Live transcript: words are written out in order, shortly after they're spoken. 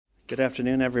Good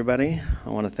afternoon, everybody. I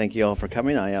want to thank you all for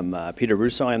coming. I am Peter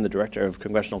Russo. I am the Director of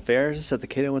Congressional Affairs at the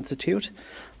Cato Institute,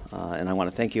 and I want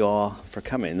to thank you all for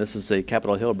coming. This is a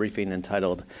Capitol Hill briefing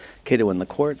entitled Cato in the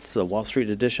Courts, a Wall Street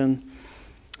edition,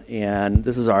 and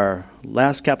this is our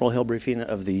last Capitol Hill briefing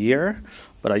of the year,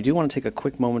 but I do want to take a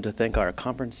quick moment to thank our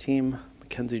conference team.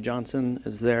 Mackenzie Johnson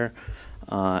is there,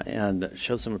 and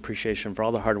show some appreciation for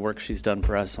all the hard work she's done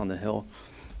for us on the Hill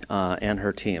and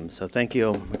her team. So thank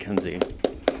you, Mackenzie.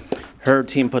 Her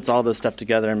team puts all this stuff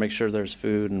together and makes sure there's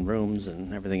food and rooms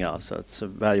and everything else. So it's a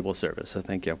valuable service, so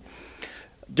thank you.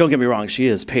 Don't get me wrong, she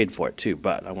is paid for it too,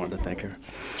 but I wanted to thank her.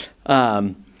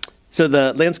 So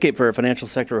the landscape for financial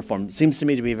sector reform seems to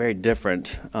me to be very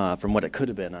different from what it could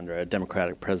have been under a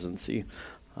Democratic presidency.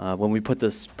 When we put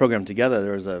this program together,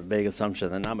 there was a vague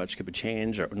assumption that not much could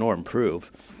change nor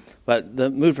improve. But the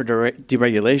move for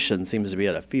deregulation seems to be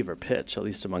at a fever pitch, at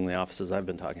least among the offices I've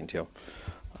been talking to.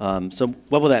 So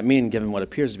what will that mean given what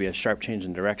appears to be a sharp change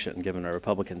in direction given a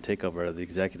Republican takeover of the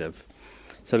executive?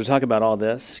 So to talk about all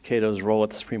this, Cato's role at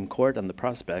the Supreme Court and the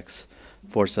prospects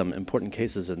for some important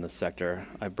cases in this sector,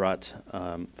 I brought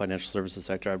financial services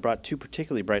sector. I brought two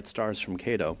particularly bright stars from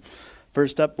Cato.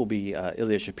 First up will be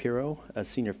Ilya Shapiro, a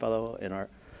senior fellow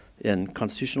in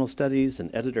constitutional studies and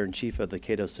editor-in-chief of the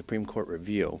Cato Supreme Court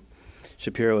Review.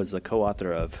 Shapiro is the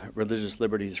co-author of Religious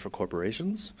Liberties for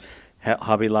Corporations,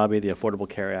 Hobby Lobby, the Affordable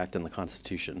Care Act, and the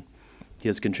Constitution. He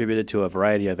has contributed to a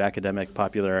variety of academic,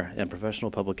 popular, and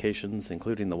professional publications,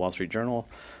 including the Wall Street Journal,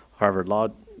 Harvard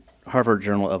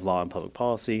Journal of Law and Public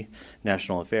Policy,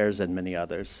 National Affairs, and many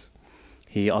others.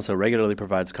 He also regularly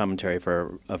provides commentary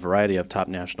for a variety of top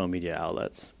national media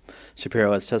outlets.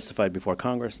 Shapiro has testified before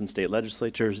Congress and state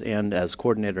legislatures, and as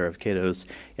coordinator of Cato's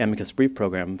amicus brief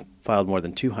program, filed more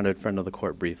than 200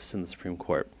 friend-of-the-court briefs in the Supreme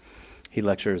Court. He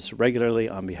lectures regularly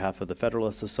on behalf of the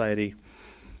Federalist Society.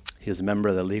 He is a member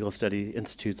of the Legal Study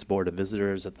Institute's Board of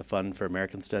Visitors at the Fund for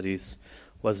American Studies,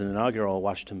 was an inaugural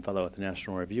Washington Fellow at the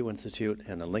National Review Institute,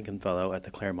 and a Lincoln Fellow at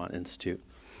the Claremont Institute.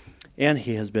 And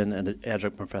he has been an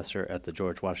adjunct professor at the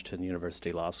George Washington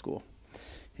University Law School.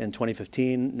 In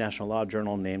 2015, National Law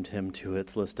Journal named him to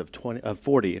its list of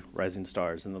 40 rising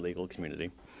stars in the legal community.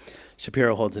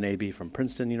 Shapiro holds an AB from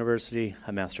Princeton University,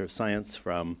 a Master of Science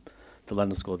from the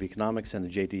London School of Economics, and a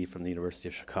JD from the University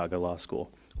of Chicago Law School,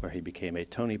 where he became a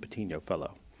Tony Patino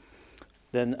Fellow.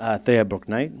 Then Thea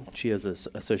Brook-Knight. She is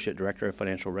Associate Director of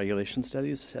Financial Regulation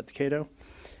Studies at the Cato.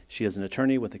 She is an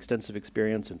attorney with extensive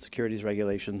experience in securities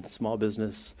regulation, small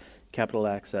business, capital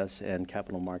access, and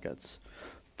capital markets.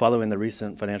 Following the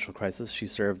recent financial crisis, she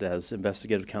served as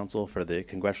investigative counsel for the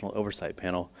Congressional Oversight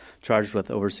Panel, charged with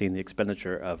overseeing the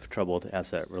expenditure of troubled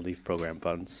asset relief program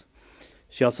funds.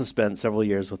 She also spent several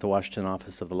years with the Washington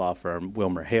office of the law firm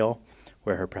WilmerHale,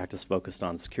 where her practice focused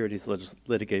on securities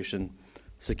litigation,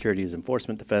 securities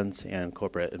enforcement defense, and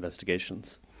corporate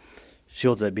investigations. She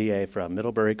holds a BA from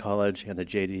Middlebury College and a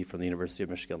JD from the University of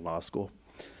Michigan Law School.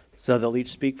 So they'll each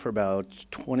speak for about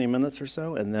 20 minutes or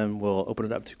so, and then we'll open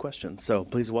it up to questions. So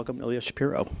please welcome Ilya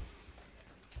Shapiro.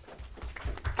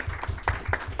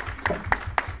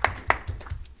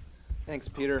 Thanks,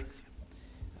 Peter.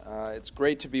 It's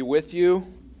great to be with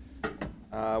you.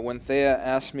 When Thea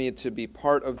asked me to be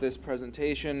part of this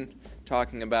presentation,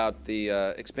 talking about the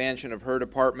expansion of her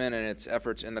department and its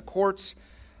efforts in the courts,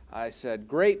 I said,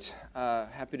 great,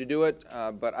 happy to do it,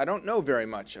 but I don't know very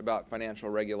much about financial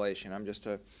regulation. I'm just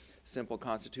a simple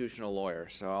constitutional lawyer,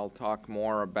 so I'll talk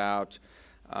more about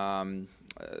the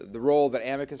role that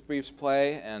amicus briefs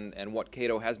play and what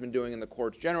Cato has been doing in the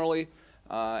courts generally,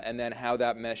 and then how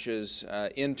that meshes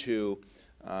into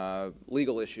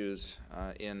legal issues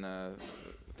in the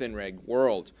FinReg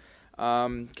world.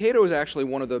 Cato is actually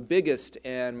one of the biggest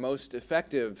and most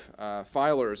effective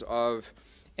filers of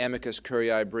amicus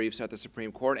curiae briefs at the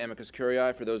Supreme Court. Amicus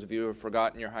curiae, for those of you who have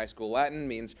forgotten your high school Latin,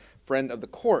 means friend of the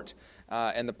court.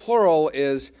 And the plural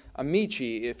is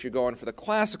amici if you're going for the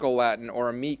classical Latin, or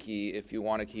amici if you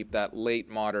want to keep that late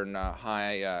modern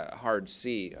hard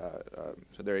C.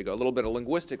 So there you go. A little bit of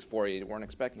linguistics for you. You weren't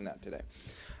expecting that today.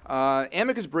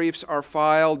 Amicus briefs are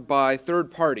filed by third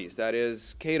parties. That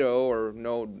is, Cato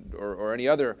or any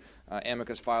other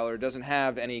amicus filer doesn't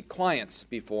have any clients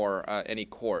before any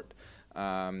court.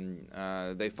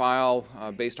 They file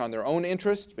based on their own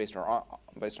interest, based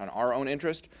on our own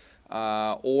interest,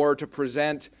 or to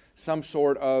present some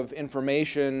sort of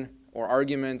information or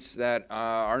arguments that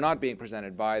are not being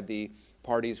presented by the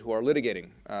parties who are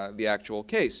litigating the actual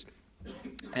case.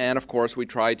 And of course, we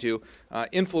try to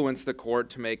influence the court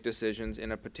to make decisions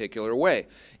in a particular way.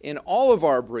 In all of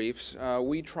our briefs,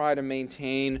 we try to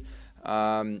maintain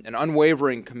an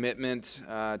unwavering commitment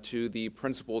to the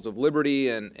principles of liberty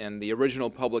and the original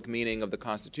public meaning of the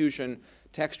Constitution,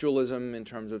 textualism in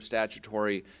terms of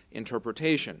statutory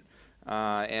interpretation.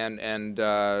 And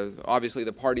obviously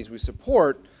the parties we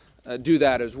support do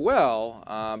that as well,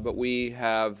 but we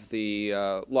have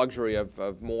the luxury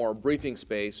of more briefing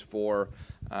space for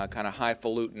kind of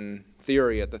highfalutin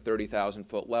theory at the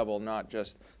 30,000-foot level, not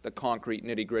just the concrete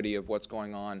nitty-gritty of what's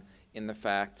going on in the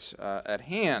facts at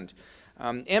hand.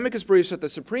 Amicus briefs at the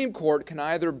Supreme Court can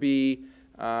either be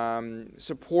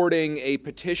supporting a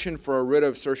petition for a writ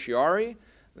of certiorari,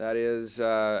 that is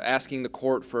asking the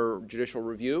court for judicial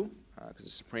review, because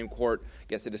the Supreme Court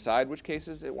gets to decide which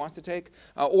cases it wants to take,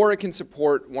 or it can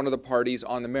support one of the parties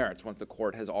on the merits once the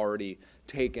court has already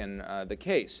taken the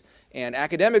case. And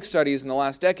academic studies in the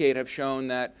last decade have shown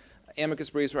that amicus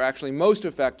briefs are actually most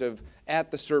effective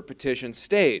at the cert petition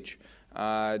stage.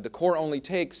 The court only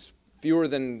takes fewer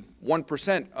than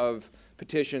 1% of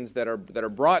petitions that are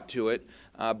brought to it,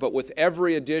 but with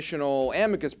every additional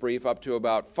amicus brief up to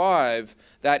about 5,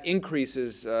 that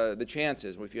increases the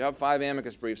chances. If you have 5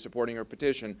 amicus briefs supporting your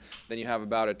petition, then you have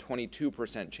about a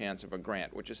 22% chance of a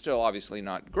grant, which is still obviously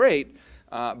not great,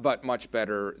 but much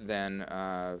better than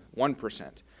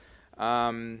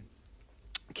 1%.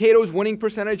 Cato's winning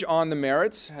percentage on the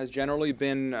merits has generally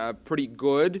been pretty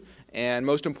good, and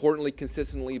most importantly,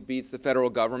 consistently beats the federal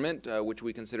government, which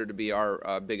we consider to be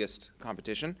our biggest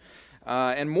competition.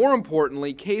 And more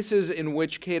importantly, cases in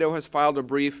which Cato has filed a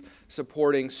brief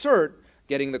supporting cert,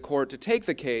 getting the court to take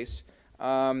the case,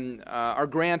 are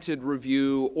granted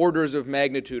review orders of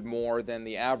magnitude more than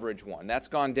the average one. That's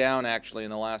gone down actually in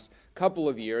the last couple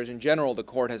of years. In general, the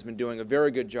court has been doing a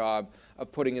very good job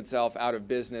of putting itself out of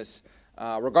business,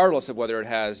 regardless of whether it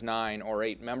has 9 or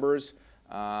 8 members.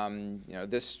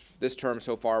 This term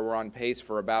so far we're on pace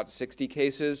for about 60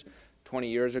 cases. 20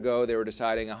 years ago they were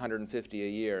deciding 150 a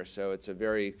year, so it's a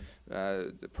very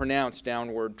pronounced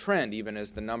downward trend even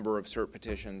as the number of cert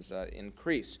petitions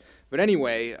increase. But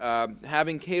anyway,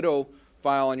 having Cato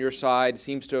file on your side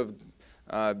seems to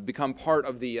have become part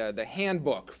of the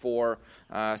handbook for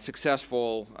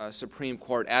successful Supreme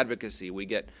Court advocacy. We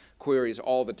get queries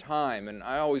all the time, and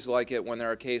I always like it when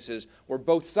there are cases where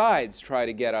both sides try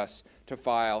to get us to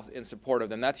file in support of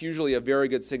them. That's usually a very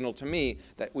good signal to me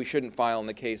that we shouldn't file in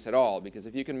the case at all, because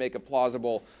if you can make a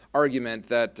plausible argument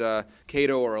that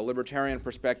Cato or a libertarian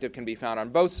perspective can be found on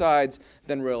both sides,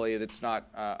 then really it's not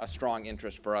a strong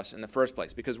interest for us in the first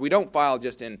place, because we don't file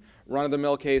just in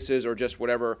run-of-the-mill cases or just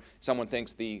whatever someone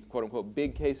thinks the quote-unquote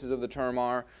big cases of the term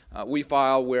are. We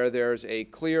file where there's a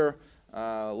clear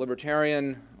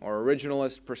libertarian or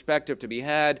originalist perspective to be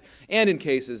had, and in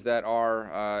cases that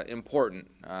are important,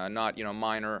 not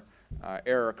minor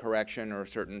error correction or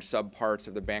certain subparts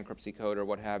of the bankruptcy code or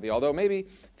what have you. Although maybe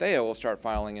Thea will start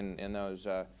filing in those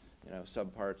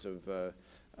subparts of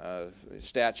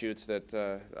statutes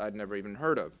that I'd never even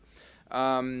heard of.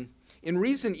 In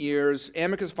recent years,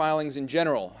 amicus filings in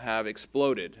general have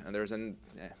exploded, and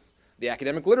the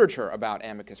academic literature about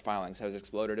amicus filings has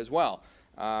exploded as well.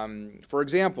 For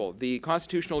example, the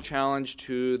constitutional challenge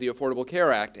to the Affordable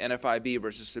Care Act, NFIB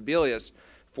versus Sebelius,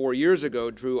 4 years ago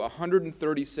drew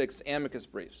 136 amicus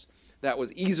briefs. That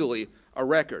was easily a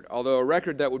record, although a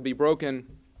record that would be broken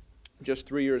just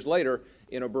 3 years later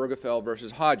in Obergefell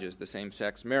versus Hodges, the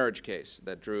same-sex marriage case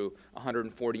that drew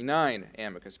 149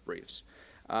 amicus briefs.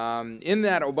 In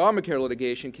that Obamacare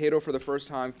litigation, Cato for the first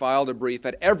time filed a brief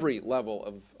at every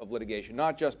level of litigation,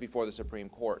 not just before the Supreme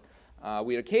Court.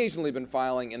 We had occasionally been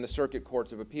filing in the circuit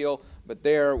courts of appeal, but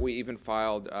there we even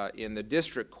filed in the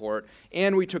district court,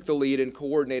 and we took the lead in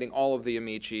coordinating all of the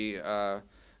amici at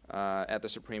the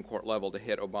Supreme Court level to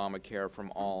hit Obamacare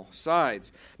from all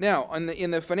sides. Now,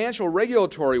 in the financial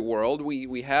regulatory world,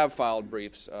 we have filed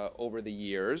briefs over the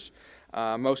years,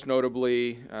 most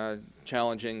notably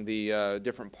challenging the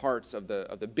different parts of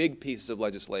the big pieces of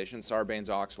legislation,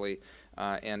 Sarbanes-Oxley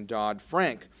and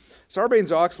Dodd-Frank.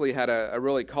 Sarbanes-Oxley had a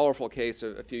really colorful case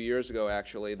a few years ago,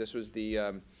 actually. This was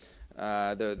the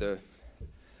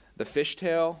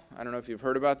fishtail. I don't know if you've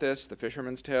heard about this, the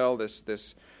fisherman's tale.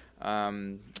 This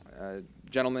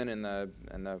gentleman in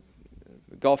the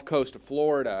Gulf Coast of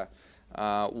Florida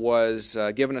was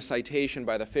given a citation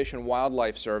by the Fish and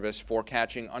Wildlife Service for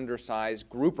catching undersized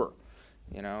grouper.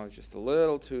 Just a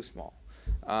little too small.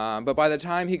 But by the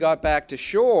time he got back to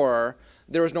shore,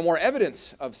 there was no more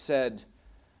evidence of said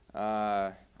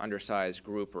undersized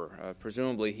grouper.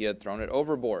 Presumably he had thrown it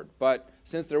overboard. But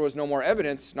since there was no more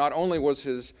evidence, not only was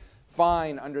his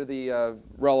fine under the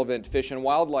relevant Fish and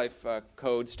Wildlife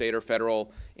Code, state or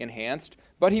federal enhanced,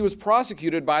 but he was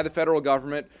prosecuted by the federal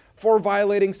government for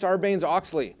violating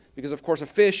Sarbanes-Oxley, because of course a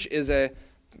fish is an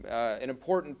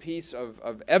important piece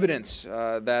of evidence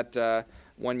that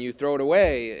when you throw it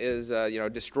away is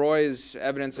destroys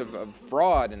evidence of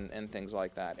fraud and things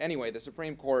like that. Anyway, the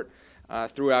Supreme Court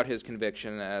threw out his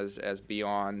conviction as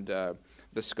beyond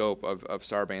the scope of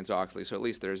Sarbanes-Oxley. So at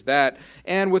least there's that.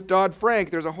 And with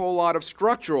Dodd-Frank, there's a whole lot of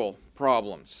structural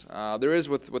problems. There is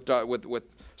with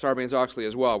Sarbanes-Oxley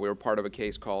as well. We were part of a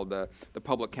case called the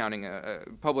Public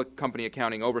Company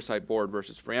Accounting Oversight Board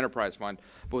versus Free Enterprise Fund.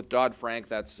 But with Dodd-Frank,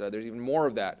 there's even more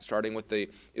of that, starting with the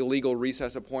illegal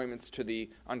recess appointments to the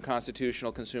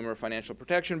unconstitutional Consumer Financial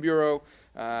Protection Bureau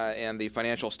and the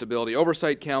Financial Stability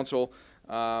Oversight Council,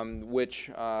 which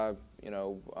were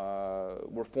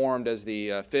formed as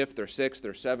the fifth or sixth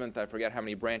or seventh. I forget how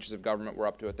many branches of government we're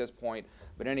up to at this point.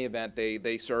 But in any event,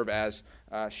 they serve as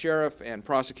sheriff and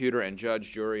prosecutor and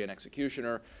judge, jury, and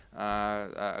executioner.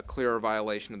 A clear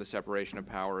violation of the separation of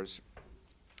powers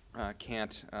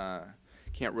can't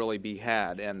really be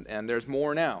had. And there's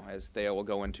more now, as Thea will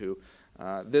go into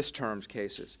this term's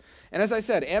cases. And as I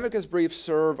said, amicus briefs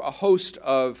serve a host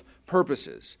of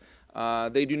purposes.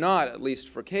 They do not, at least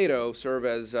for Cato, serve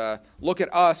as look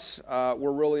at us,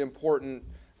 we're really important.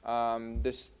 What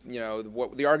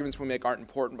the arguments we make aren't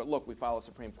important, but look, we file a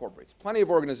Supreme Court brief. Plenty of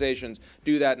organizations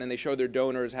do that, and then they show their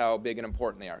donors how big and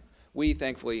important they are. We,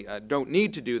 thankfully, don't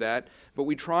need to do that, but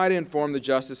we try to inform the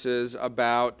justices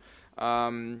about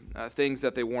things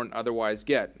that they won't otherwise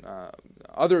get.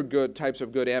 Other good types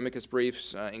of good amicus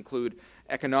briefs include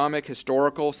economic,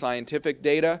 historical, scientific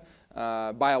data,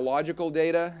 biological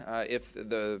data, if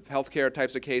the healthcare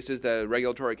types of cases, the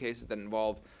regulatory cases that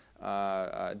involve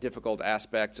difficult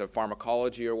aspects of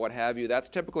pharmacology or what have you, that's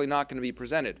typically not going to be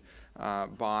presented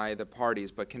by the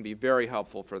parties, but can be very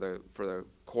helpful for the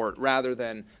court, rather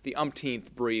than the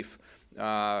umpteenth brief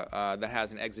that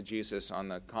has an exegesis on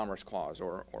the Commerce Clause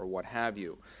or what have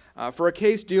you. For a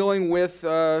case dealing with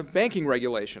banking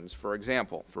regulations, for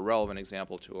example, for relevant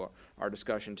example to our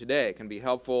discussion today, it can be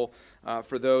helpful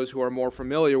for those who are more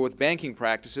familiar with banking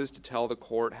practices to tell the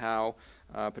court how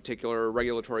particular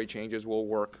regulatory changes will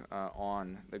work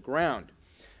on the ground.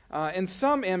 And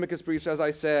some amicus briefs, as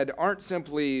I said, aren't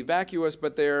simply vacuous,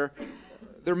 but they're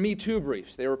Me Too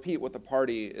briefs. They repeat what the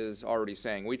party is already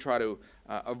saying. We try to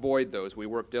avoid those. We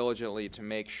work diligently to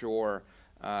make sure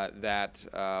that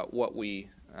what we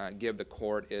give the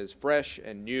court is fresh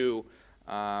and new,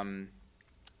 and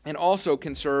also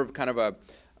can serve kind of a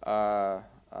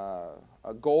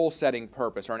goal-setting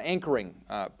purpose or an anchoring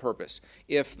purpose.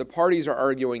 If the parties are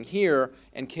arguing here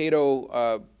and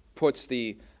Cato puts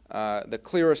the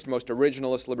clearest, most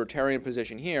originalist libertarian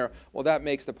position here, well, that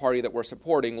makes the party that we're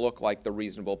supporting look like the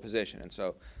reasonable position. And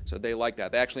so they like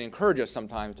that. They actually encourage us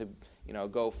sometimes to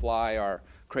go fly our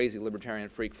crazy libertarian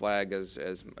freak flag as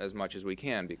much as we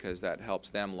can, because that helps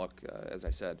them look, as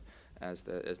I said, as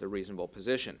the reasonable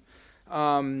position.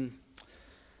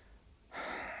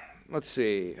 Let's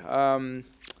see.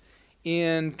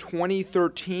 In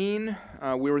 2013,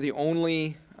 we were the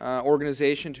only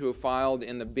organization to have filed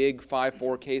in the big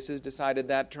 5-4 cases decided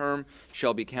that term.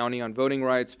 Shelby County on voting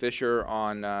rights, Fisher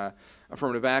on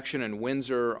affirmative action, and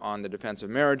Windsor on the Defense of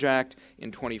Marriage Act.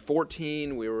 In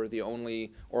 2014, we were the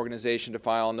only organization to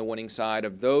file on the winning side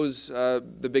of those,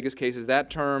 the biggest cases that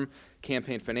term.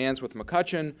 Campaign finance with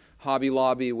McCutcheon, Hobby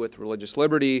Lobby with religious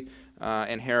liberty,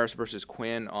 and Harris versus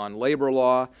Quinn on labor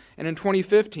law. And in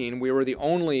 2015, we were the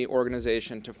only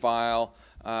organization to file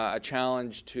a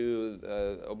challenge to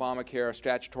Obamacare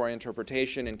statutory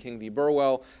interpretation in King v.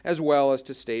 Burwell, as well as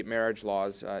to state marriage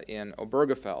laws in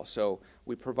Obergefell. So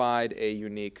we provide a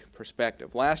unique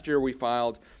perspective. Last year, we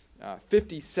filed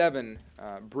 57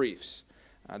 briefs.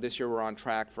 This year, we're on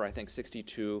track for, I think,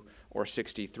 62 or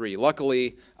 63.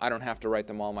 Luckily, I don't have to write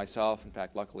them all myself. In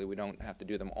fact, luckily, we don't have to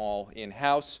do them all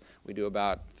in-house. We do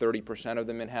about 30% of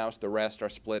them in-house. The rest are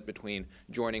split between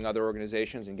joining other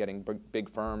organizations and getting big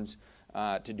firms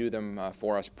to do them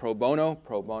for us pro bono.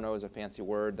 Pro bono is a fancy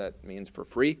word that means for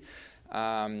free.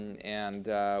 And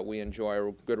we enjoy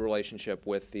a good relationship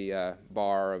with the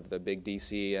bar of the big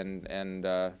D.C. and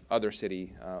other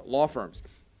city law firms.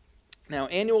 Now,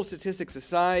 annual statistics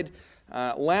aside,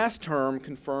 last term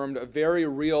confirmed a very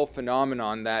real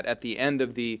phenomenon that at the end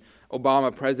of the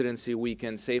Obama presidency we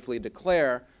can safely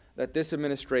declare that this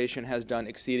administration has done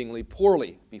exceedingly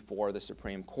poorly before the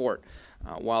Supreme Court.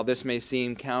 While this may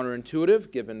seem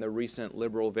counterintuitive, given the recent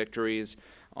liberal victories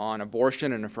on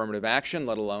abortion and affirmative action,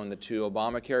 let alone the 2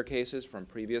 Obamacare cases from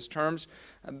previous terms,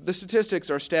 the statistics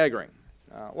are staggering.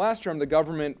 Last term, the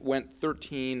government went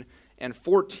 13 and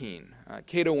 14.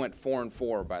 Cato went 4 and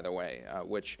 4, by the way,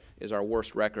 which is our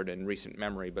worst record in recent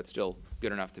memory, but still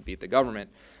good enough to beat the government.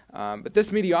 But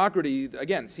this mediocrity,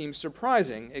 again, seems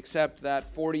surprising, except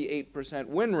that 48%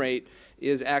 win rate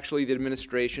is actually the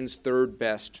administration's third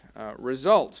best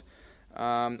result.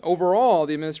 Overall,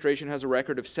 the administration has a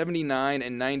record of 79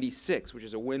 and 96, which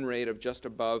is a win rate of just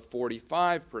above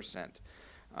 45%.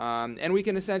 And we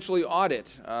can essentially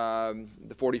audit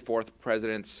the 44th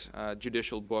president's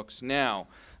judicial books now.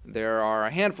 There are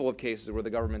a handful of cases where the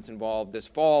government's involved this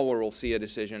fall where we'll see a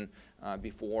decision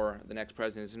before the next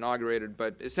president is inaugurated,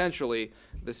 but essentially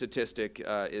the statistic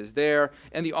is there,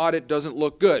 and the audit doesn't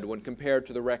look good when compared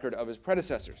to the record of his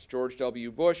predecessors. George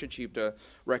W. Bush achieved a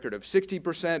record of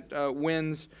 60%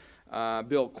 wins.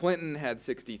 Bill Clinton had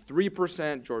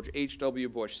 63%, George H.W.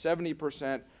 Bush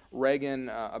 70%, Reagan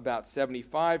about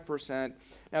 75%.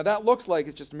 Now that looks like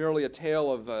it's just merely a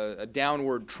tale of a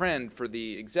downward trend for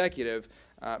the executive,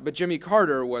 but Jimmy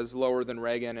Carter was lower than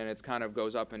Reagan, and it kind of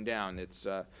goes up and down. It's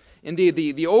indeed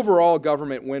the overall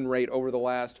government win rate over the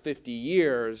last 50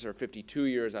 years, or 52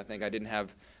 years, I think. I didn't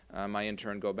have my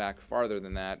intern go back farther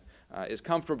than that, is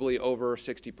comfortably over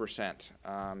 60%.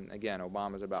 Again,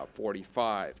 Obama's about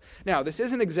 45%. Now, this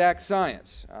isn't exact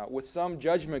science, with some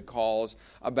judgment calls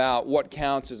about what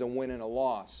counts as a win and a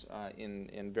loss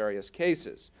in various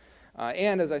cases.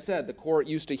 And as I said, the court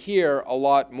used to hear a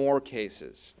lot more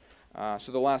cases.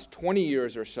 So the last 20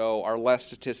 years or so are less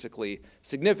statistically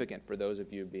significant for those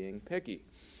of you being picky.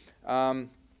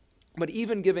 But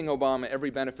even giving Obama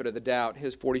every benefit of the doubt,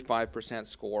 his 45%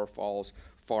 score falls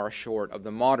far short of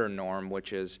the modern norm,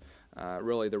 which is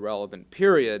really the relevant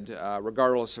period,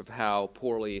 regardless of how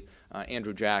poorly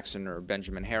Andrew Jackson or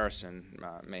Benjamin Harrison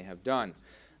may have done.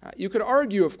 You could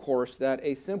argue, of course, that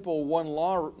a simple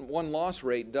one-loss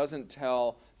rate doesn't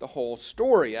tell the whole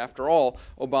story. After all,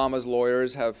 Obama's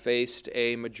lawyers have faced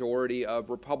a majority of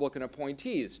Republican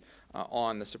appointees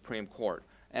on the Supreme Court,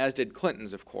 as did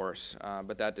Clinton's, of course,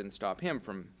 but that didn't stop him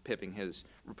from pipping his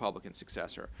Republican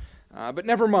successor. But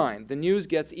never mind, the news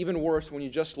gets even worse when you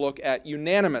just look at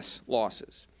unanimous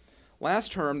losses.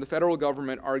 Last term, the federal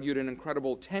government argued an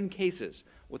incredible 10 cases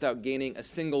without gaining a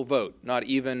single vote, not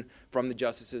even from the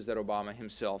justices that Obama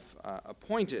himself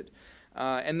appointed.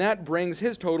 And that brings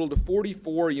his total to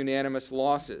 44 unanimous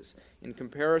losses. In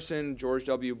comparison, George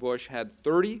W. Bush had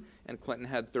 30 and Clinton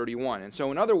had 31. And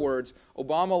so, in other words,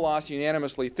 Obama lost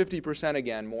unanimously 50%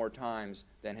 again more times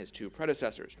than his two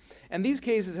predecessors. And these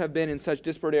cases have been in such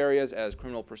disparate areas as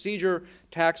criminal procedure,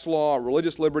 tax law,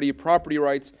 religious liberty, property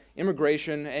rights,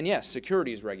 immigration, and yes,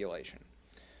 securities regulation.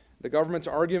 The government's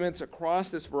arguments across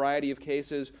this variety of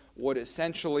cases would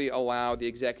essentially allow the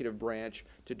executive branch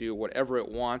to do whatever it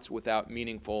wants without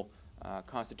meaningful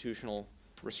constitutional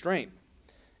restraint.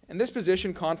 And this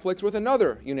position conflicts with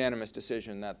another unanimous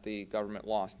decision that the government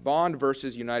lost, Bond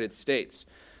versus United States,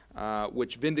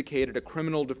 which vindicated a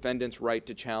criminal defendant's right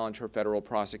to challenge her federal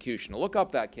prosecution. Look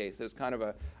up that case. There's kind of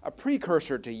a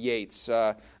precursor to Yates,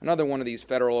 another one of these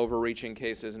federal overreaching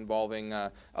cases involving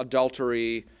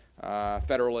adultery,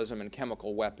 federalism, and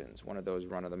chemical weapons, one of those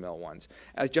run-of-the-mill ones.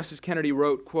 As Justice Kennedy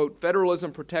wrote, quote,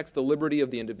 "Federalism protects the liberty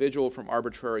of the individual from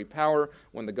arbitrary power.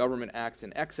 When the government acts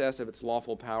in excess of its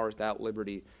lawful powers, that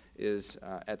liberty is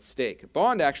at stake."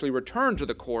 Bond actually returned to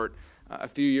the court a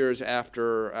few years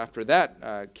after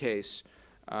that case,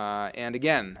 and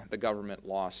again, the government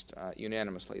lost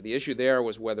unanimously. The issue there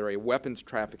was whether a weapons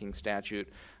trafficking statute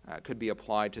could be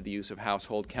applied to the use of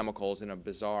household chemicals in a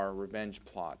bizarre revenge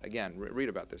plot. Again, read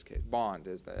about this case. Bond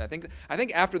is that. I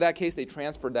think after that case, they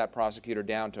transferred that prosecutor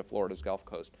down to Florida's Gulf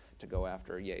Coast to go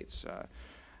after Yates.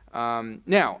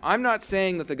 Now, I'm not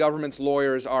saying that the government's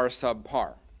lawyers are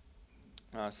subpar.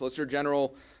 Solicitor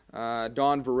General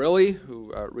Don Verrilli,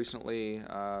 who recently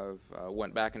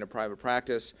went back into private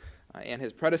practice, and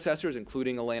his predecessors,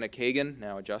 including Elena Kagan,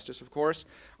 now a justice, of course,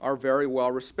 are very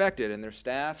well respected, and their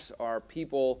staffs are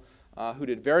people who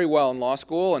did very well in law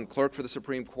school and clerked for the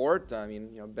Supreme Court. I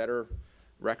mean, better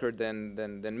record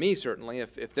than me, certainly.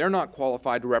 If they're not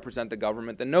qualified to represent the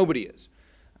government, then nobody is.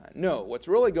 No, what's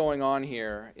really going on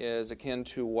here is akin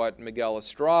to what Miguel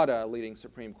Estrada, a leading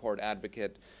Supreme Court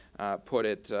advocate, put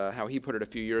it, how he put it a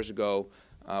few years ago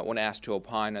when asked to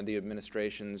opine on the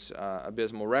administration's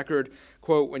abysmal record.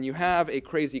 Quote, "When you have a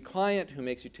crazy client who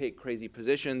makes you take crazy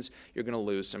positions, you're going to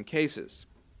lose some cases."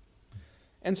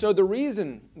 And so the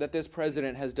reason that this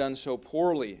president has done so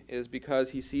poorly is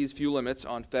because he sees few limits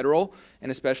on federal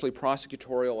and especially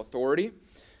prosecutorial authority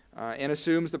and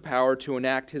assumes the power to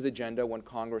enact his agenda when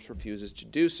Congress refuses to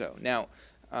do so. Now,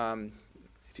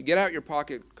 if you get out your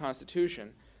pocket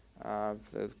Constitution,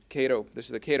 This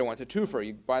is the Cato one. It's a twofer.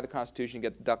 You buy the Constitution, you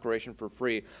get the Declaration for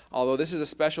free. Although this is a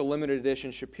special limited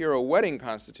edition Shapiro wedding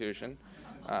Constitution.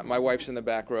 My wife's in the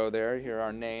back row there. Here are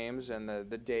our names and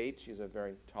the date. She's a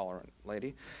very tolerant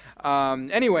lady.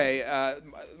 Anyway,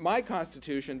 my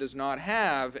Constitution does not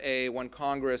have a when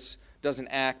Congress doesn't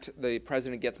act, the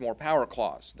president gets more power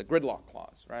clause, the gridlock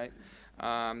clause, right?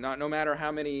 No matter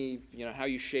how many, how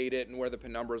you shade it and where the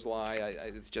penumbras lie,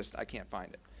 it's just, I can't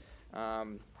find it.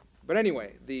 But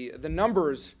anyway, the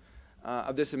numbers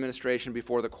of this administration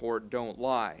before the court don't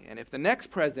lie. And if the next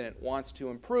president wants to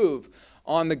improve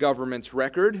on the government's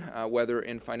record, whether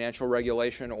in financial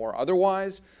regulation or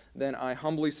otherwise, then I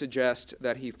humbly suggest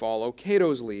that he follow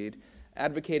Cato's lead,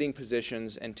 advocating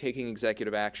positions and taking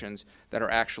executive actions that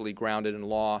are actually grounded in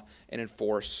law and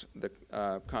enforce the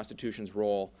Constitution's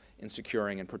role in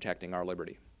securing and protecting our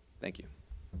liberty. Thank you.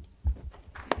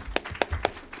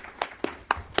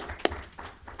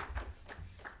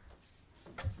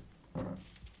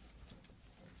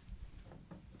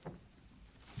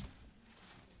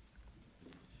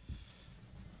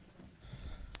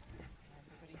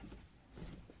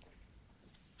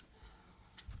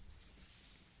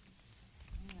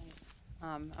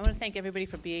 I want to thank everybody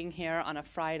for being here on a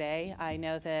Friday. I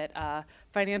know that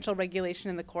financial regulation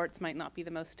in the courts might not be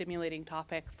the most stimulating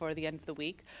topic for the end of the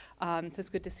week, so it's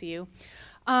good to see you.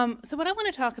 So what I want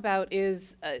to talk about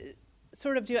is I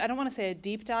don't want to say a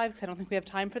deep dive because I don't think we have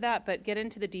time for that, but get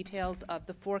into the details of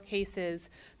the 4 cases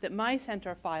that my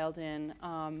center filed in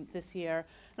this year,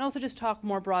 and also just talk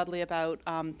more broadly about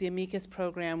the amicus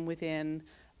program within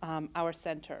our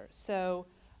center. So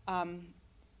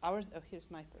here's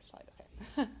my first slide, okay.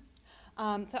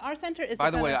 So our center is By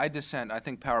the way, I dissent. I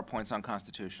think PowerPoint's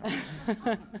unconstitutional.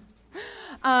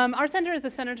 Our center is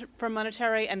the Center for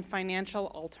Monetary and Financial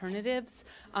Alternatives.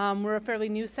 We're a fairly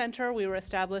new center. We were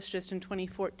established just in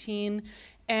 2014.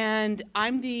 And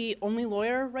I'm the only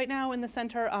lawyer right now in the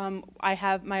center. I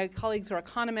have my colleagues are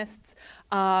economists.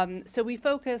 So we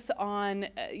focus on,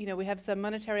 we have some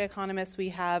monetary economists. We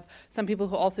have some people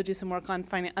who also do some work on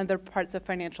other parts of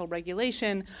financial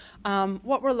regulation.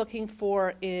 What we're looking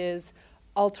for is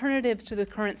alternatives to the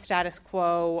current status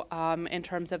quo in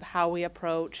terms of how we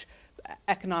approach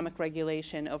economic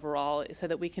regulation overall so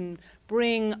that we can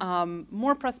bring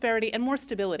more prosperity and more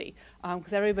stability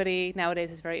because everybody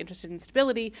nowadays is very interested in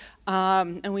stability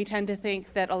and we tend to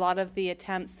think that a lot of the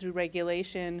attempts through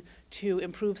regulation to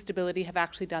improve stability have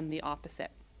actually done the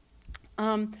opposite.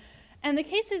 And the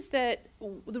case is that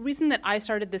the reason that I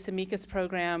started this amicus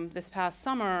program this past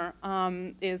summer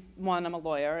is, one, I'm a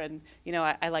lawyer, and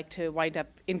I like to wind up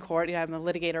in court. I'm a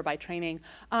litigator by training,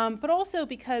 but also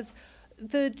because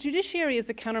the judiciary is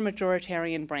the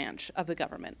counter-majoritarian branch of the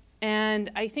government. And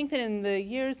I think that in the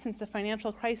years since the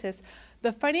financial crisis,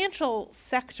 the financial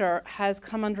sector has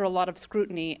come under a lot of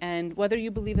scrutiny. And whether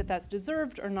you believe that that's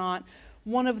deserved or not,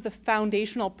 one of the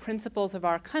foundational principles of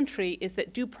our country is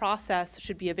that due process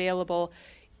should be available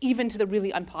even to the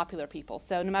really unpopular people.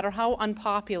 So no matter how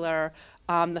unpopular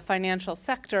the financial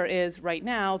sector is right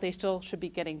now, they still should be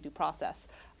getting due process.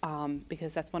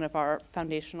 Because that's one of our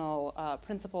foundational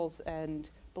principles and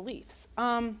beliefs.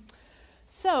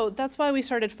 So that's why we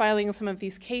started filing some of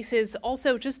these cases.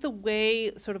 Also, just the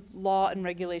way sort of law and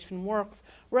regulation works,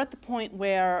 we're at the point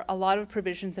where a lot of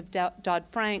provisions of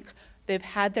Dodd-Frank, they've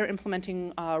had their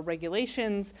implementing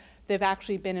regulations. They've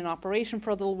actually been in operation for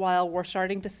a little while. We're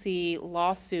starting to see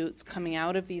lawsuits coming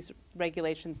out of these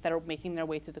regulations that are making their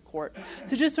way through the court.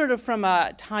 So just sort of from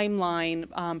a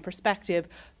timeline perspective,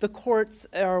 the courts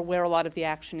are where a lot of the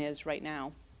action is right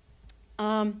now.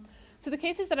 So the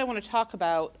cases that I want to talk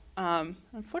about,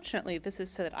 unfortunately, this is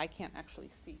so that I can't actually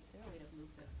see. Is there a way to move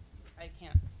this? I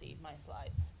can't see my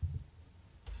slides.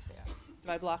 There.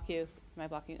 Do I block you? Am I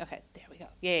blocking? Okay, there we go.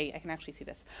 Yay, I can actually see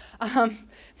this.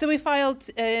 So we filed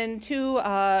in 2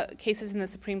 cases in the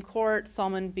Supreme Court,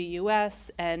 Salmon v. U.S.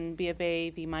 and B of A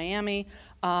v. Miami,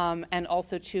 and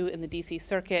also 2 in the D.C.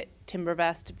 Circuit,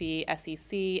 Timbervest v.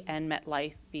 SEC and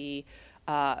MetLife v.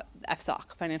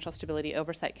 FSOC, Financial Stability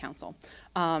Oversight Council.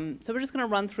 So we're just going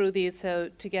to run through these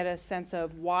to get a sense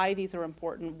of why these are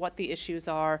important, what the issues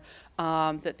are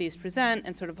that these present,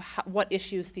 and sort of what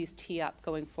issues these tee up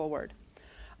going forward.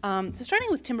 So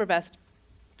starting with Timbervest,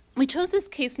 we chose this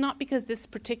case not because this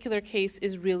particular case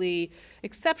is really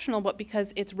exceptional, but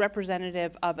because it's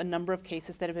representative of a number of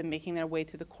cases that have been making their way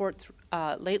through the courts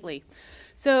lately.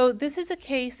 So this is a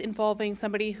case involving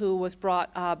somebody who was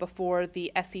brought before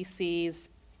the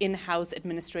SEC's in-house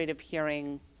administrative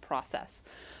hearing process.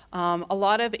 A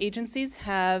lot of agencies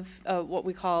have what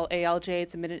we call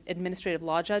ALJs, administrative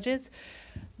law judges.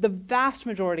 the vast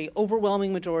majority,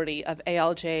 overwhelming majority of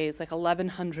ALJs, like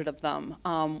 1,100 of them,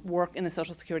 work in the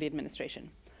Social Security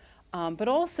Administration. But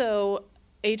also,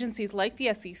 agencies like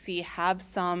the SEC have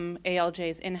some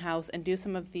ALJs in-house and do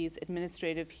some of these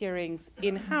administrative hearings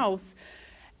in-house.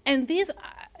 And these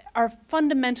are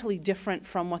fundamentally different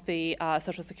from what the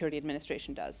Social Security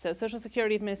Administration does. So Social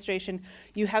Security Administration,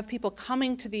 you have people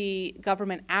coming to the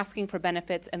government asking for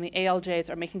benefits, and the ALJs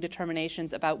are making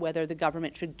determinations about whether the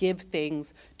government should give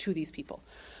things to these people.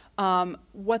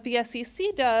 What the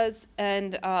SEC does,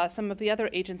 and some of the other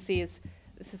agencies,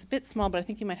 this is a bit small, but I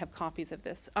think you might have copies of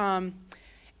this.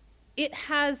 It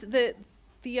has the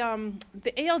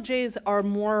ALJs are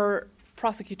more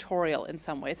prosecutorial in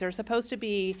some ways. They're supposed to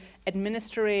be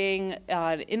administering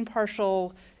an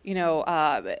impartial,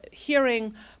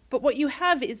 hearing. But what you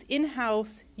have is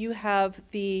in-house, you have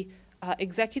the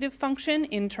executive function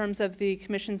in terms of the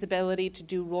commission's ability to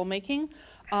do rulemaking.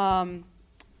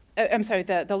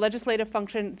 The legislative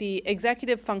function, the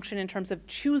executive function in terms of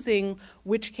choosing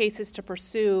which cases to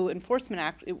pursue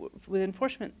with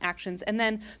enforcement actions, and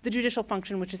then the judicial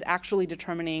function, which is actually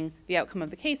determining the outcome of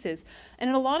the cases. And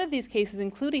in a lot of these cases,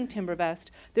 including Timbervest,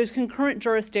 there's concurrent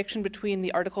jurisdiction between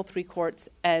the Article III courts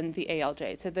and the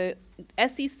ALJ. So the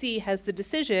SEC has the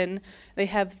decision, they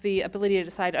have the ability to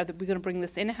decide, are we going to bring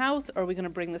this in-house or are we going to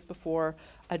bring this before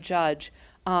a judge?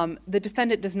 The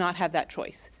defendant does not have that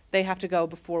choice. They have to go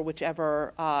before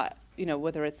whichever,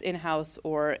 whether it's in-house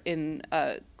or in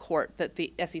court that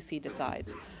the SEC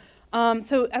decides.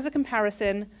 So as a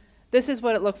comparison, this is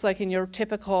what it looks like in your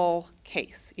typical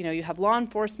case. You have law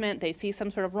enforcement, they see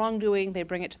some sort of wrongdoing, they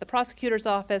bring it to the prosecutor's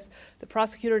office, the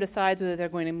prosecutor decides whether they're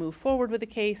going to move forward with the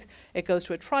case, it goes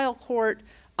to a trial court,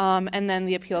 and then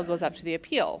the appeal goes up to the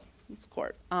appeals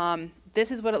court.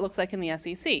 This is what it looks like in the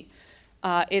SEC.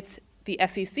 It's the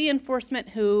SEC enforcement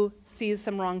who sees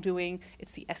some wrongdoing.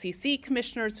 It's the SEC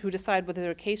commissioners who decide whether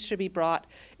a case should be brought.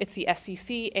 It's the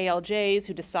SEC ALJs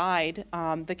who decide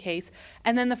the case.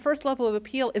 And then the first level of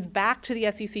appeal is back to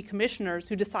the SEC commissioners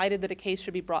who decided that a case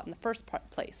should be brought in the first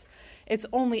place. It's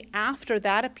only after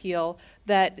that appeal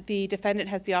that the defendant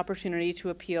has the opportunity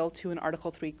to appeal to an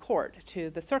Article III court,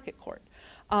 to the circuit court.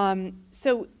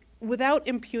 So without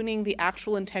impugning the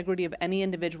actual integrity of any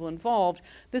individual involved,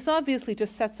 this obviously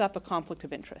just sets up a conflict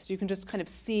of interest. You can just kind of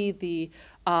see the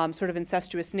sort of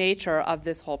incestuous nature of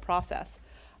this whole process.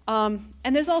 And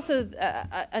there's also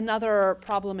another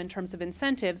problem in terms of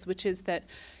incentives, which is that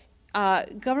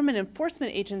government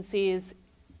enforcement agencies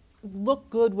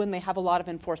look good when they have a lot of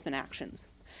enforcement actions.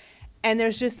 And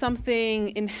there's just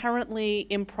something inherently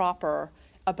improper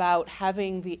about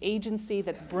having the agency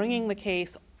that's bringing the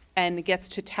case and gets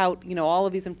to tout, all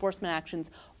of these enforcement actions,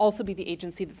 also be the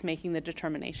agency that's making the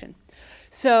determination.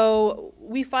 So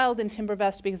we filed in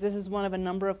Timbervest because this is one of a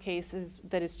number of cases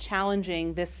that is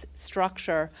challenging this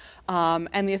structure,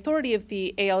 and the authority of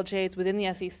the ALJs within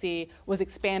the SEC was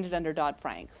expanded under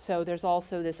Dodd-Frank. So there's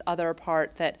also this other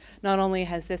part that not only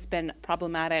has this been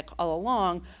problematic all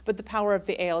along, but the power of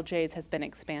the ALJs has been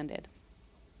expanded.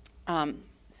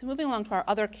 So moving along to our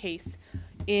other case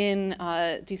in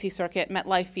DC Circuit,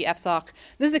 MetLife v. FSOC.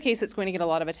 This is a case that's going to get a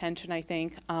lot of attention, I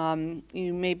think.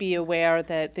 You may be aware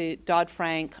that the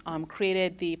Dodd-Frank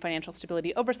created the Financial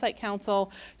Stability Oversight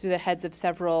Council to the heads of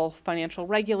several financial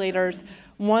regulators.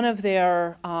 One of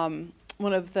the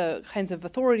kinds of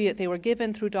authority that they were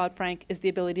given through Dodd-Frank is the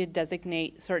ability to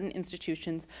designate certain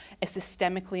institutions as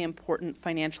systemically important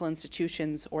financial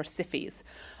institutions, or SIFIs.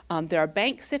 There are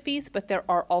bank SIFIs, but there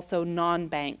are also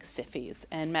non-bank SIFIs.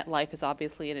 And MetLife is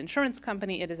obviously an insurance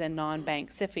company. It is a non-bank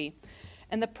SIFI.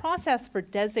 And the process for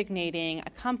designating a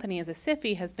company as a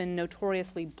SIFI has been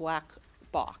notoriously black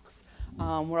box.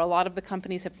 Where a lot of the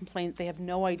companies have complained they have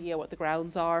no idea what the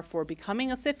grounds are for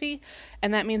becoming a SIFI,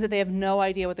 and that means that they have no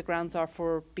idea what the grounds are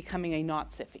for becoming a not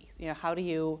SIFI. How do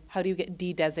you get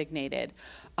de-designated?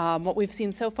 What we've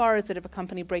seen so far is that if a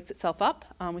company breaks itself up,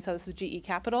 we saw this with GE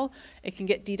Capital, it can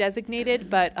get de-designated,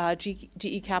 but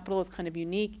GE Capital is kind of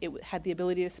unique. It had the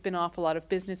ability to spin off a lot of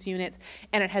business units,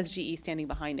 and it has GE standing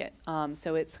behind it.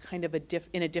 So it's kind of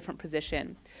in a different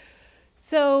position.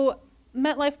 So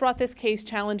MetLife brought this case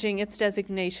challenging its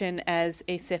designation as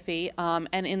a SIFI,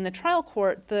 and in the trial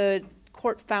court, the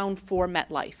court found for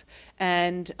MetLife.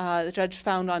 And the judge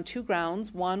found on two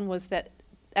grounds. One was that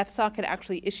FSOC had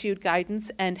actually issued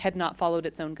guidance and had not followed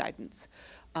its own guidance.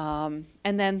 And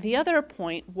then the other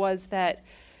point was that,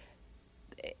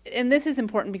 and this is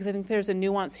important because I think there's a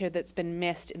nuance here that's been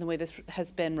missed in the way this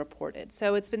has been reported.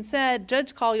 So it's been said,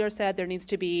 Judge Collier said there needs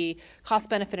to be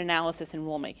cost-benefit analysis in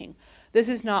rulemaking. This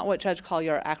is not what Judge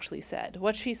Collier actually said.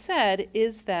 What she said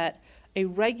is that a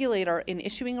regulator in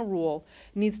issuing a rule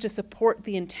needs to support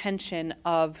the intention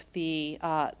of the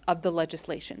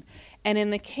legislation. And in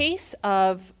the case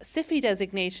of SIFI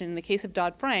designation, in the case of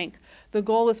Dodd-Frank, the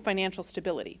goal is financial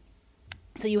stability.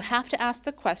 So you have to ask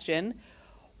the question,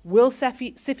 will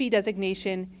SIFI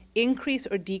designation increase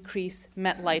or decrease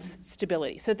MetLife's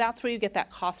stability? So that's where you get that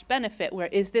cost benefit, where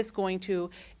is this going to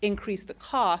increase the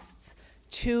costs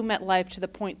to MetLife to the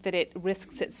point that it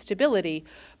risks its stability?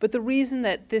 But the reason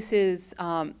that this is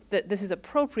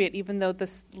appropriate, even though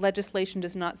this legislation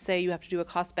does not say you have to do a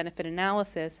cost-benefit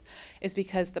analysis, is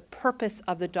because the purpose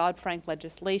of the Dodd-Frank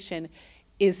legislation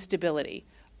is stability.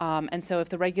 And so if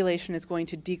the regulation is going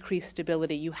to decrease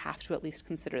stability, you have to at least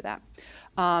consider that.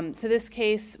 So this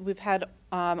case, we've had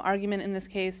argument in this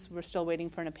case. We're still waiting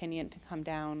for an opinion to come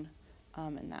down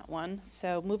in that one.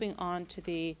 So moving on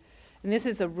to and this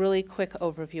is a really quick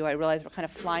overview. I realize we're kind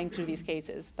of flying through these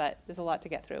cases, but there's a lot to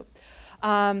get through.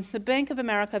 So Bank of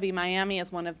America v. Miami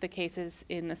is one of the cases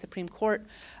in the Supreme Court.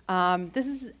 This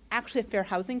is actually a fair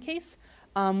housing case,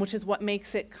 which is what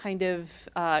makes it kind of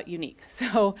unique.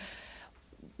 So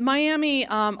Miami,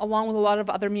 along with a lot of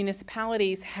other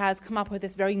municipalities, has come up with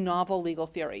this very novel legal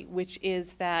theory, which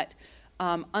is that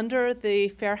under the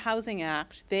Fair Housing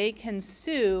Act, they can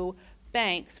sue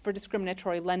banks for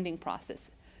discriminatory lending process.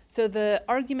 So the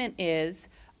argument is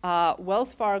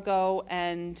Wells Fargo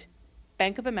and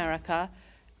Bank of America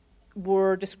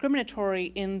were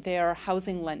discriminatory in their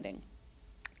housing lending.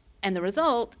 And the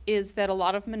result is that a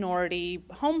lot of minority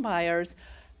home buyers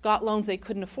got loans they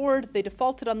couldn't afford, they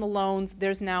defaulted on the loans,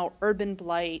 there's now urban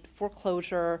blight,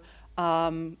 foreclosure,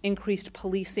 increased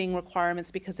policing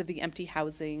requirements because of the empty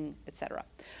housing, et cetera.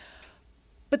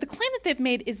 But the claim that they've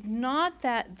made is not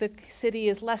that the city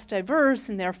is less diverse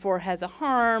and therefore has a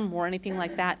harm or anything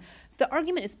like that. The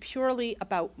argument is purely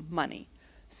about money.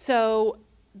 So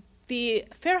the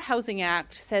Fair Housing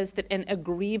Act says that an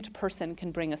aggrieved person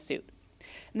can bring a suit.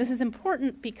 And this is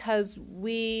important because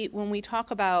when we talk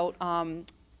about,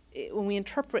 when we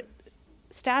interpret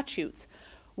statutes,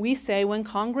 we say when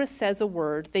Congress says a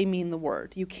word, they mean the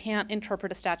word. You can't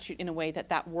interpret a statute in a way that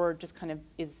that word just kind of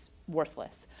is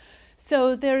worthless.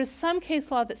 So there's some case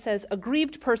law that says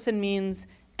aggrieved person means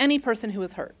any person who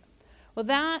is hurt. Well,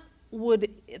 that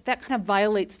kind of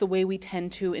violates the way we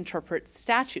tend to interpret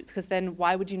statutes, because then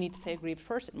why would you need to say aggrieved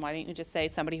person? Why don't you just say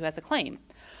somebody who has a claim?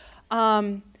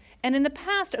 And in the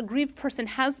past, aggrieved person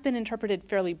has been interpreted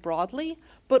fairly broadly,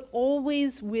 but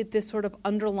always with this sort of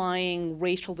underlying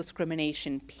racial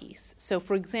discrimination piece. So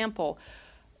for example,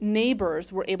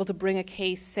 neighbors were able to bring a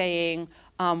case saying,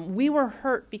 we were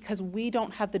hurt because we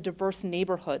don't have the diverse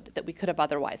neighborhood that we could have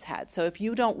otherwise had. So if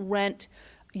you don't rent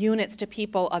units to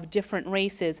people of different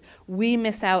races, we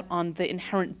miss out on the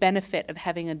inherent benefit of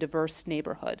having a diverse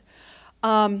neighborhood.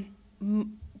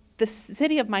 The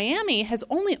city of Miami has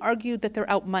only argued that they're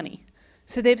out money.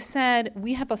 So they've said,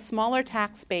 we have a smaller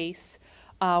tax base,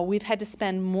 we've had to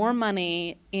spend more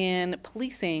money in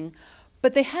policing,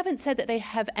 but they haven't said that they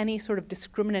have any sort of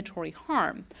discriminatory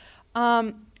harm.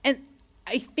 And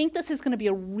I think this is going to be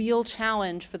a real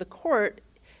challenge for the court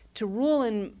to rule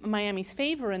in Miami's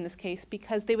favor in this case,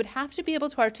 because they would have to be able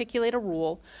to articulate a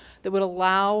rule that would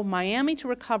allow Miami to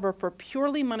recover for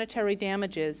purely monetary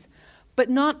damages, but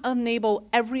not enable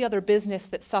every other business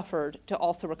that suffered to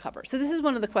also recover. So this is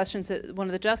one of the questions that one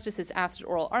of the justices asked at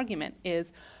oral argument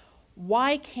is,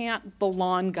 why can't the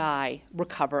lawn guy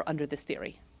recover under this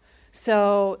theory?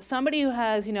 So somebody who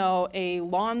has, a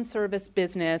lawn service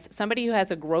business, somebody who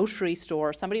has a grocery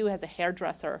store, somebody who has a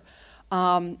hairdresser,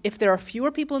 if there are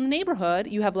fewer people in the neighborhood,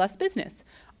 you have less business.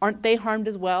 Aren't they harmed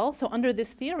as well? So under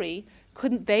this theory,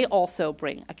 couldn't they also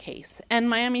bring a case? And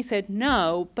Miami said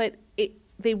no, but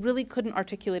they really couldn't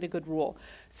articulate a good rule.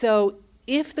 So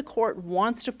if the court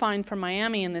wants to find for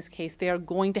Miami in this case, they are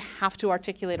going to have to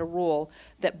articulate a rule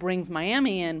that brings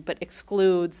Miami in but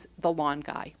excludes the lawn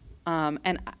guy.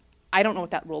 And I don't know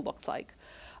what that rule looks like.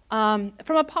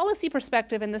 From a policy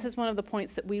perspective, and this is one of the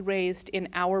points that we raised in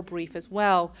our brief as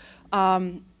well,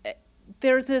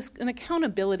 there's an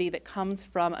accountability that comes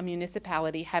from a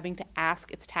municipality having to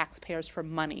ask its taxpayers for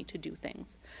money to do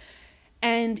things.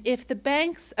 And if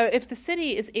the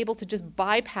city is able to just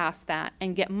bypass that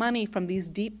and get money from these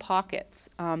deep pockets,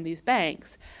 these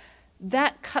banks,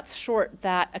 that cuts short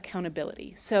that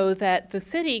accountability so that the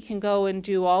city can go and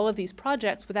do all of these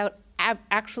projects without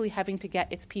actually having to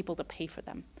get its people to pay for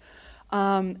them.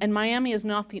 And Miami is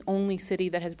not the only city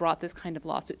that has brought this kind of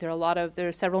lawsuit. There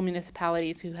are several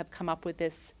municipalities who have come up with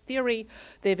this theory.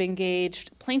 They've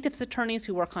engaged plaintiffs' attorneys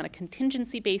who work on a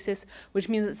contingency basis, which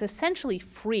means it's essentially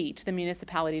free to the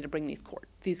municipality to bring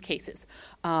these cases.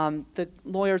 The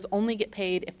lawyers only get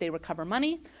paid if they recover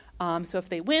money. So if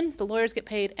they win, the lawyers get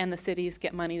paid, and the cities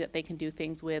get money that they can do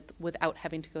things with without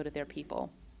having to go to their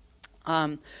people.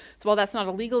 So while that's not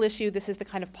a legal issue, this is the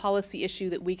kind of policy issue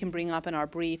that we can bring up in our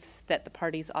briefs that the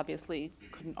parties obviously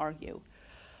couldn't argue.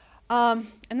 And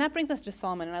that brings us to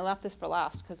Salmon, and I left this for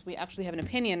last because we actually have an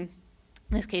opinion.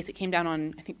 In this case, it came down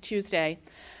on, I think, Tuesday.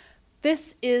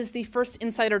 This is the first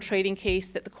insider trading case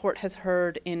that the court has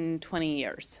heard in 20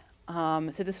 years.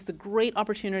 So this was a great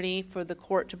opportunity for the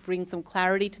court to bring some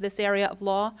clarity to this area of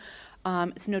law.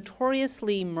 It's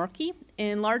notoriously murky,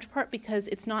 in large part because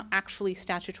it's not actually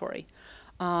statutory.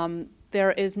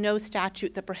 There is no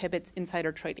statute that prohibits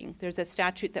insider trading. There's a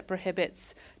statute that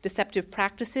prohibits deceptive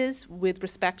practices with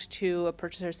respect to a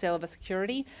purchase or sale of a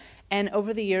security. And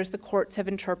over the years, the courts have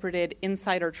interpreted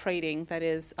insider trading, that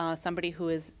is, somebody who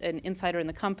is an insider in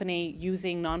the company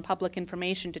using non-public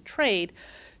information to trade,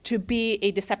 to be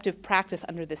a deceptive practice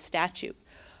under this statute.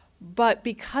 But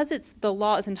because the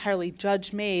law is entirely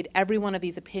judge-made, every one of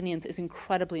these opinions is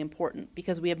incredibly important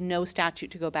because we have no statute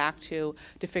to go back to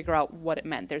figure out what it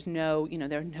meant. There's no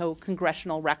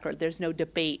congressional record. There's no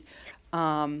debate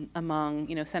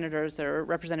among senators or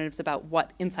representatives about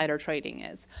what insider trading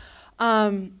is.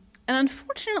 And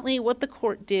unfortunately, what the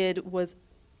court did was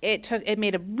it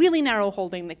made a really narrow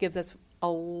holding that gives us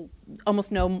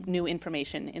almost no new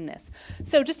information in this.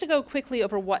 So just to go quickly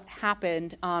over what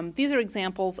happened, these are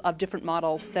examples of different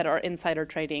models that are insider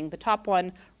trading. The top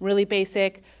one, really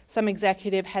basic. Some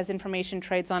executive has information,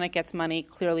 trades on it, gets money,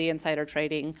 clearly insider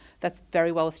trading. That's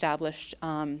very well established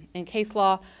in case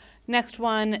law. Next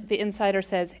one, the insider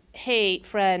says, hey,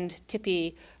 friend,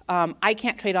 Tippy, I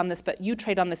can't trade on this, but you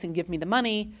trade on this and give me the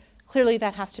money. Clearly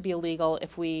that has to be illegal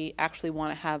if we actually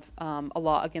want to have a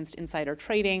law against insider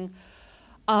trading.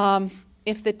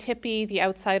 If the tippy, the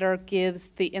outsider, gives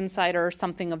the insider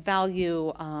something of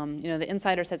value, the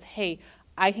insider says, hey,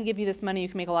 I can give you this money, you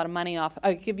can make a lot of money off,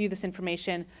 I give you this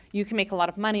information, you can make a lot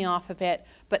of money off of it,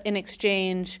 but in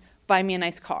exchange, buy me a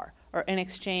nice car, or in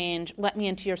exchange, let me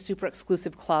into your super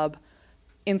exclusive club,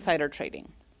 insider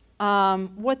trading.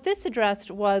 What this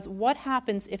addressed was what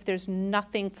happens if there's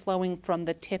nothing flowing from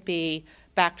the tippy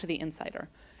back to the insider.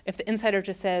 If the insider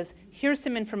just says, here's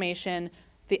some information,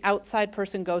 the outside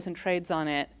person goes and trades on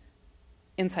it,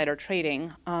 insider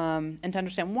trading. And to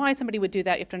understand why somebody would do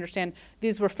that, you have to understand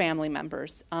these were family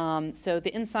members. So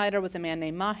the insider was a man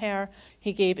named Maher.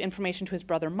 He gave information to his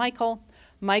brother Michael.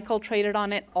 Michael traded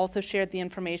on it, also shared the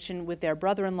information with their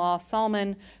brother-in-law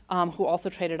Salman, who also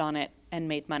traded on it and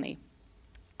made money.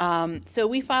 So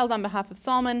we filed on behalf of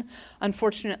Salman.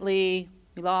 Unfortunately,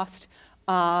 we lost.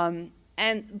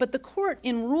 But the court,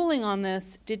 in ruling on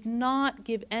this, did not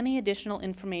give any additional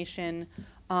information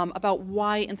about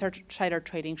why insider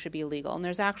trading should be illegal. And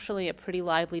there's actually a pretty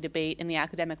lively debate in the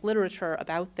academic literature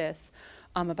about this,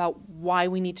 about why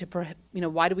we need to,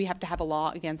 why do we have to have a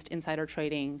law against insider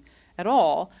trading at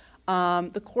all.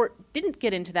 The court didn't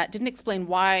get into that, didn't explain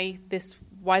why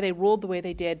they ruled the way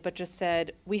they did, but just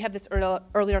said, we have this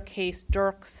earlier case,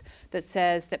 Dirks, that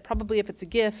says that probably if it's a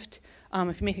gift,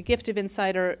 if you make a gift of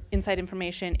inside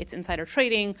information, it's insider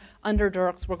trading. Under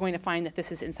Dirks, we're going to find that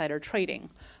this is insider trading.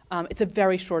 It's a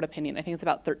very short opinion. I think it's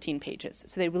about 13 pages.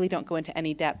 So they really don't go into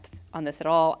any depth on this at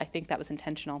all. I think that was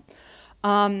intentional.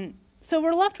 So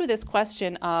we're left with this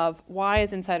question of why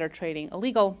is insider trading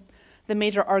illegal? The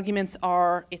major arguments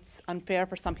are it's unfair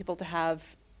for some people to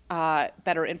have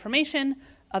better information.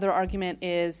 Other argument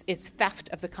is it's theft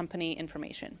of the company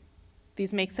information.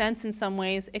 These make sense in some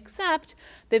ways, except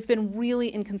they've been really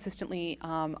inconsistently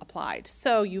applied.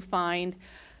 So you find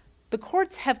the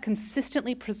courts have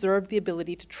consistently preserved the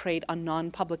ability to trade on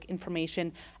non-public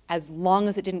information as long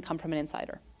as it didn't come from an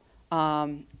insider.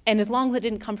 And as long as it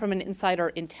didn't come from an insider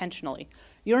intentionally.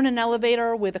 You're in an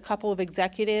elevator with a couple of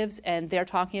executives and they're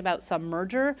talking about some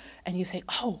merger, and you say,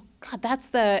 oh, God, that's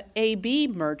the AB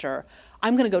merger.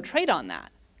 I'm going to go trade on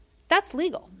that. That's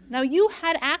legal. Now, you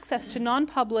had access to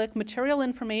non-public material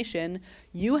information.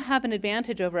 You have an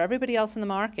advantage over everybody else in the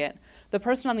market. The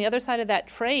person on the other side of that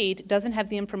trade doesn't have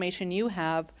the information you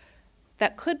have.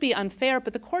 That could be unfair,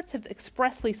 but the courts have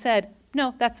expressly said,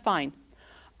 no, that's fine.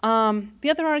 The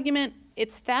other argument,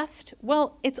 it's theft.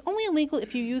 Well, it's only illegal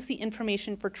if you use the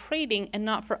information for trading and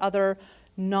not for other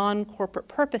non-corporate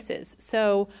purposes.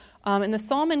 So in the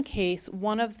Salman case,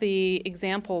 one of the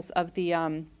examples of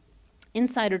the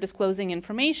insider disclosing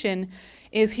information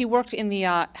is he worked in the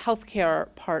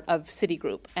healthcare part of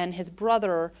Citigroup, and his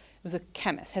brother was a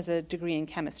chemist, has a degree in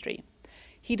chemistry.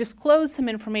 He disclosed some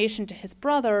information to his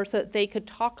brother so that they could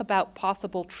talk about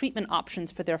possible treatment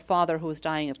options for their father who was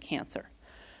dying of cancer.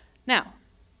 Now,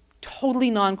 totally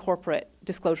non-corporate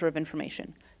disclosure of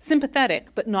information.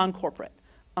 Sympathetic, but non-corporate.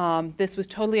 This was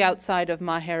totally outside of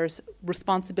Maher's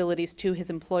responsibilities to his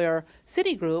employer,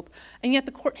 Citigroup, and yet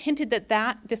the court hinted that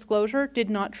that disclosure did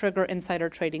not trigger insider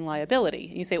trading liability.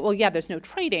 And you say, well, yeah, there's no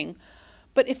trading,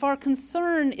 but if our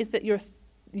concern is that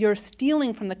you're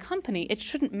stealing from the company, it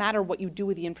shouldn't matter what you do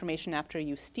with the information after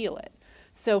you steal it.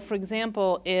 So, for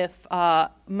example, if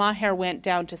Maher went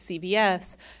down to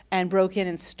CVS and broke in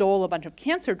and stole a bunch of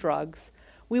cancer drugs,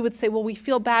 we would say, well, we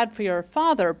feel bad for your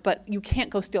father, but you can't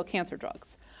go steal cancer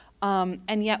drugs.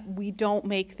 And yet we don't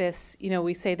make this,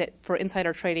 we say that for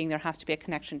insider trading, there has to be a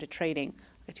connection to trading.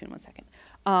 I'll get to you in 1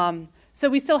 second. So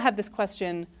we still have this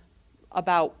question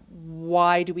about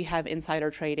why do we have insider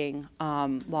trading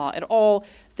law at all.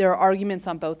 There are arguments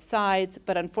on both sides,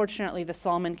 but unfortunately the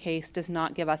Salman case does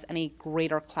not give us any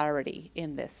greater clarity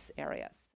in this area.